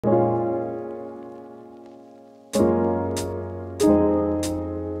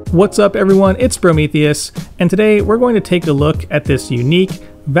What's up everyone, it's Sprometheus, and today we're going to take a look at this unique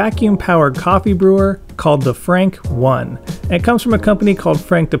vacuum-powered coffee brewer called the FrankOne. And it comes from a company called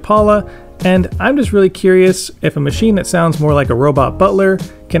Frank DePaula, and I'm just really curious if a machine that sounds more like a robot butler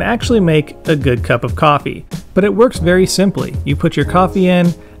can actually make a good cup of coffee. But it works very simply. You put your coffee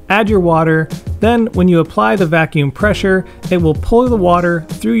in, add your water, then when you apply the vacuum pressure, it will pull the water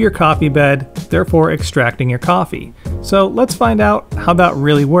through your coffee bed, therefore extracting your coffee. So let's find out how that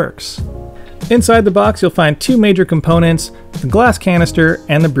really works. Inside the box you'll find two major components, the glass canister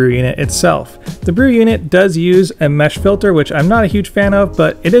and the brew unit itself. The brew unit does use a mesh filter, which I'm not a huge fan of,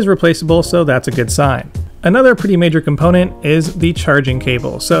 but it is replaceable, so that's a good sign. Another pretty major component is the charging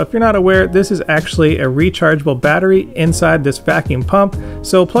cable. So if you're not aware, this is actually a rechargeable battery inside this vacuum pump.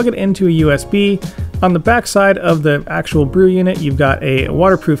 So plug it into a USB. On the back side of the actual brew unit, you've got a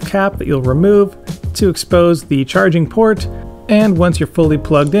waterproof cap that you'll remove to expose the charging port. And once you're fully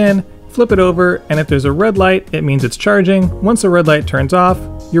plugged in, flip it over, and if there's a red light, it means it's charging. Once the red light turns off,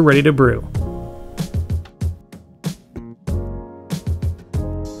 you're ready to brew.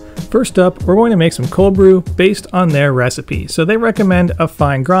 First up, we're going to make some cold brew based on their recipe. So they recommend a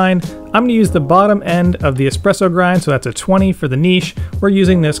fine grind. I'm going to use the bottom end of the espresso grind, so that's a 20 for the niche. We're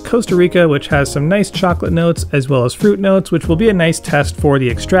using this Costa Rica, which has some nice chocolate notes as well as fruit notes, which will be a nice test for the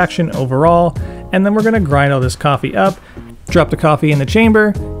extraction overall. And then we're going to grind all this coffee up, drop the coffee in the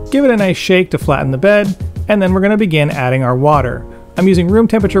chamber, give it a nice shake to flatten the bed, and then we're going to begin adding our water. I'm using room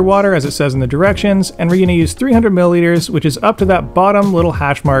temperature water as it says in the directions, and we're going to use 300 milliliters, which is up to that bottom little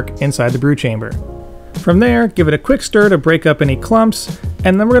hash mark inside the brew chamber. From there, give it a quick stir to break up any clumps,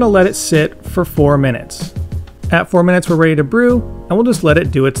 and then we're going to let it sit for 4 minutes. At 4 minutes, we're ready to brew, and we'll just let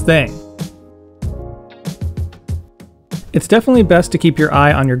it do its thing. It's definitely best to keep your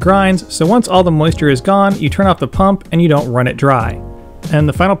eye on your grinds, so once all the moisture is gone, you turn off the pump and you don't run it dry. And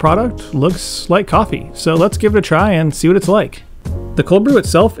the final product looks like coffee, so let's give it a try and see what it's like. The cold brew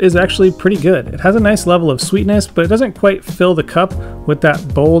itself is actually pretty good. It has a nice level of sweetness, but it doesn't quite fill the cup with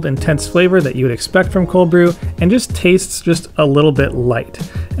that bold, intense flavor that you would expect from cold brew, and just tastes just a little bit light.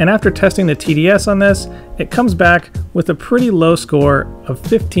 And after testing the TDS on this, it comes back with a pretty low score of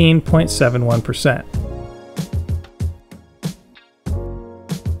 15.71%.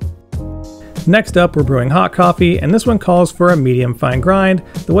 Next up, we're brewing hot coffee, and this one calls for a medium fine grind.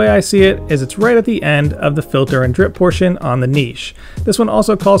 The way I see it is it's right at the end of the filter and drip portion on the niche. This one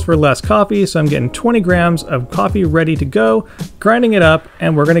also calls for less coffee, so I'm getting 20 grams of coffee ready to go, grinding it up,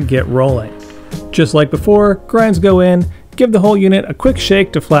 and we're gonna get rolling. Just like before, grinds go in, give the whole unit a quick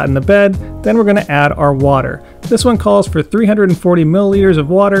shake to flatten the bed, then we're gonna add our water. This one calls for 340 milliliters of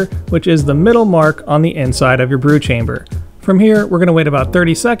water, which is the middle mark on the inside of your brew chamber. From here, we're going to wait about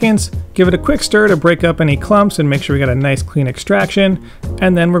 30 seconds, give it a quick stir to break up any clumps and make sure we got a nice clean extraction,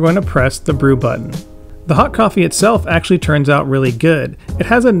 and then we're going to press the brew button. The hot coffee itself actually turns out really good. It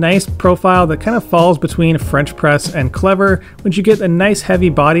has a nice profile that kind of falls between French press and clever, which you get a nice heavy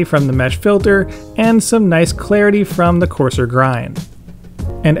body from the mesh filter and some nice clarity from the coarser grind.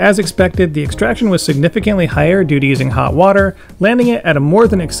 And as expected, the extraction was significantly higher due to using hot water, landing it at a more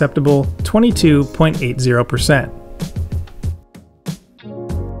than acceptable 22.80%.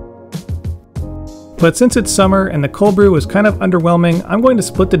 But since it's summer and the cold brew was kind of underwhelming, I'm going to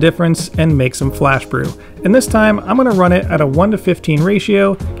split the difference and make some flash brew. And this time, I'm going to run it at a 1:15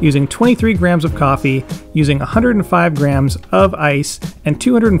 ratio, using 23 grams of coffee, using 105 grams of ice, and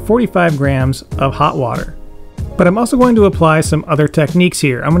 245 grams of hot water. But I'm also going to apply some other techniques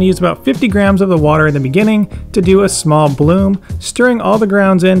here. I'm going to use about 50 grams of the water in the beginning to do a small bloom, stirring all the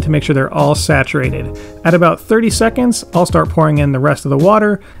grounds in to make sure they're all saturated. At about 30 seconds, I'll start pouring in the rest of the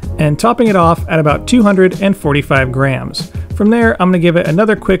water and topping it off at about 245 grams. From there, I'm going to give it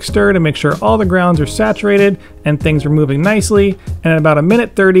another quick stir to make sure all the grounds are saturated and things are moving nicely, and at about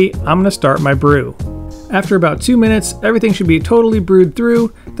 1:30, I'm going to start my brew. After about 2 minutes, everything should be totally brewed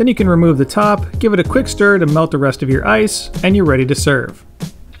through, then you can remove the top, give it a quick stir to melt the rest of your ice, and you're ready to serve.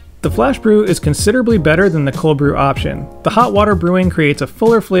 The flash brew is considerably better than the cold brew option. The hot water brewing creates a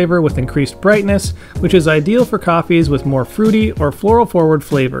fuller flavor with increased brightness, which is ideal for coffees with more fruity or floral forward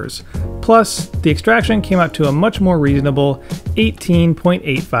flavors. Plus, the extraction came out to a much more reasonable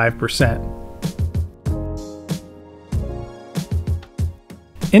 18.85%.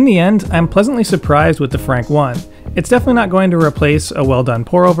 In the end, I'm pleasantly surprised with the FrankOne. It's definitely not going to replace a well-done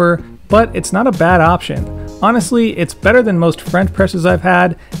pour-over, but it's not a bad option. Honestly, it's better than most French presses I've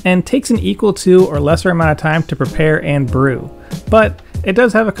had, and takes an equal to or lesser amount of time to prepare and brew. But it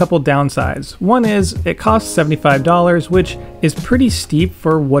does have a couple downsides. One is it costs $75, which is pretty steep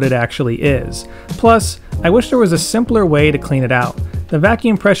for what it actually is. Plus, I wish there was a simpler way to clean it out. The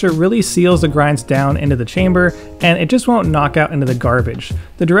vacuum pressure really seals the grinds down into the chamber, and it just won't knock out into the garbage.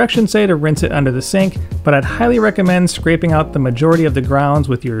 The directions say to rinse it under the sink, but I'd highly recommend scraping out the majority of the grounds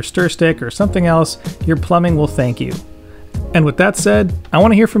with your stir stick or something else. Your plumbing will thank you. And with that said, I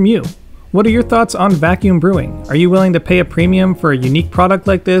want to hear from you. What are your thoughts on vacuum brewing? Are you willing to pay a premium for a unique product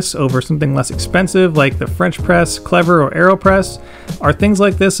like this over something less expensive like the French press, Clever, or AeroPress? Are things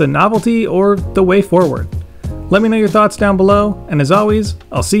like this a novelty or the way forward? Let me know your thoughts down below, and as always,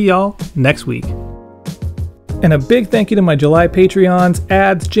 I'll see y'all next week. And a big thank you to my July Patreons,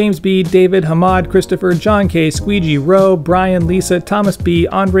 Ads, James B, David, Hamad, Christopher, John K, Squeegee, Rowe, Brian, Lisa, Thomas B,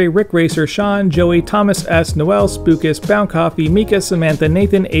 Andre, Rick Racer, Sean, Joey, Thomas S, Noel, Spookus, Bound Coffee, Mika, Samantha,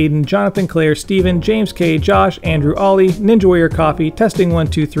 Nathan, Aiden, Jonathan, Claire, Steven, James K, Josh, Andrew, Ollie, Ninja Warrior Coffee, Testing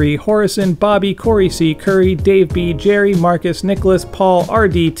 123, Horison, Bobby, Corey C, Curry, Dave B, Jerry, Marcus, Nicholas, Paul,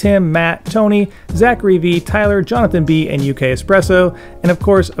 RD, Tim, Matt, Tony, Zachary V, Tyler, Jonathan B, and UK Espresso, and of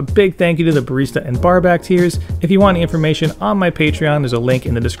course a big thank you to the Barista and Barback tiers. If you want any information on my Patreon, there's a link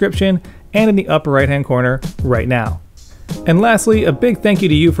in the description and in the upper right hand corner right now. And lastly, a big thank you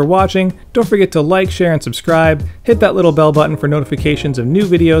to you for watching. Don't forget to like, share, and subscribe. Hit that little bell button for notifications of new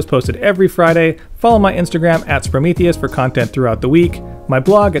videos posted every Friday. Follow my Instagram at Sprometheus for content throughout the week, my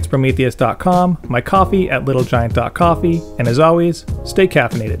blog at Sprometheus.com, my coffee at littlegiant.coffee, and as always, stay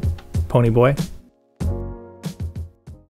caffeinated. Pony Boy.